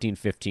 13th, 14th,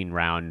 15th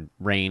round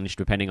range,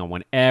 depending on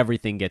when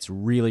everything gets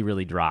really,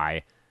 really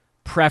dry.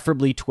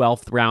 Preferably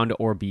 12th round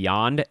or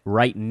beyond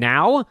right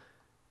now.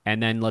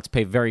 And then let's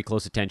pay very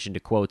close attention to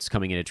quotes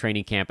coming into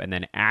training camp and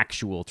then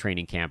actual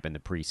training camp in the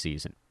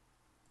preseason.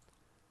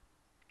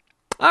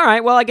 All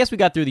right, well, I guess we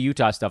got through the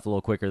Utah stuff a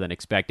little quicker than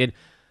expected.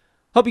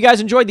 Hope you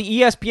guys enjoyed the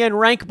ESPN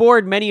rank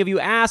board. Many of you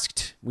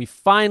asked. We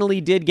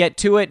finally did get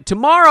to it.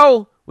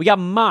 Tomorrow, we got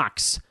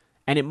mocks.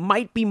 And it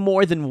might be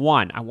more than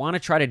one. I want to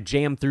try to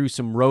jam through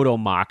some roto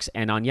mocks.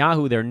 And on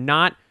Yahoo, they're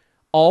not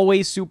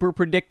always super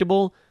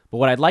predictable. But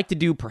what I'd like to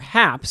do,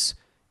 perhaps,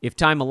 if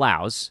time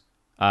allows,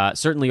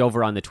 certainly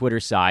over on the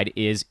Twitter side,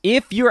 is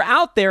if you're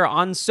out there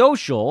on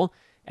social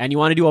and you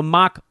want to do a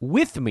mock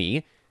with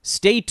me,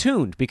 stay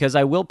tuned because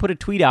I will put a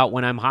tweet out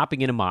when I'm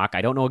hopping in a mock.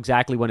 I don't know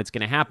exactly when it's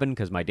going to happen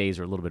because my days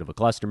are a little bit of a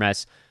cluster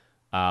mess.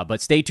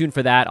 But stay tuned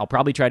for that. I'll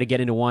probably try to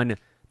get into one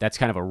that's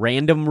kind of a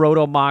random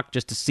roto mock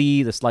just to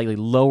see the slightly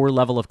lower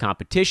level of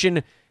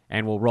competition,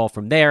 and we'll roll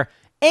from there.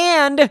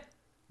 And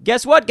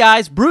guess what,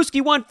 guys? Brewski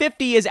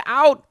 150 is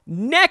out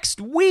next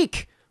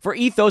week for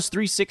Ethos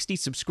 360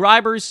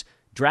 subscribers.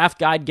 Draft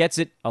Guide gets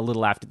it a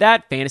little after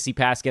that. Fantasy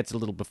Pass gets it a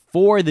little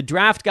before the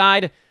Draft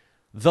Guide.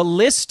 The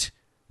list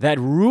that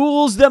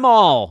rules them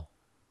all,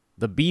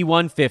 the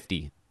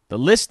B150. The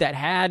list that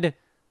had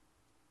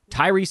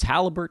Tyrese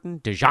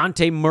Halliburton,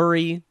 DeJounte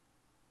Murray.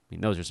 I mean,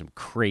 those are some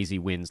crazy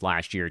wins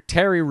last year.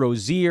 Terry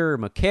Rozier,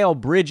 Mikal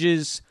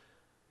Bridges,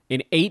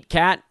 an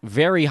 8-cat,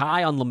 very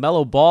high on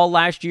LaMelo Ball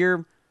last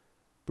year.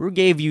 Brew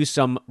gave you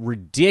some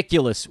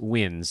ridiculous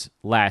wins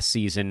last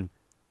season.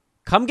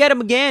 Come get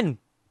them again.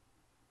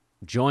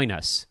 Join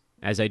us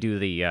as I do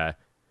the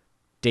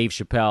Dave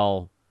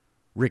Chappelle,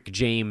 Rick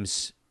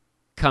James,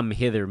 come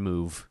hither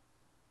move.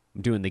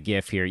 I'm doing the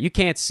gif here. You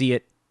can't see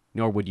it,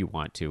 nor would you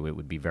want to. It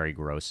would be very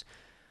gross.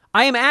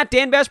 I am at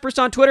Dan Vespers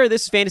on Twitter.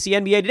 This is Fantasy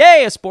NBA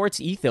Today, a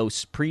Sports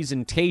Ethos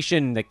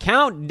presentation. The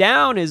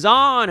countdown is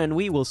on, and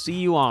we will see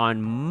you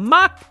on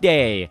Mock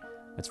Day.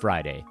 That's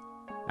Friday.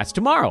 That's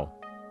tomorrow.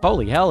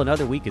 Holy hell,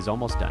 another week is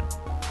almost done.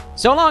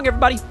 So long,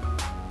 everybody.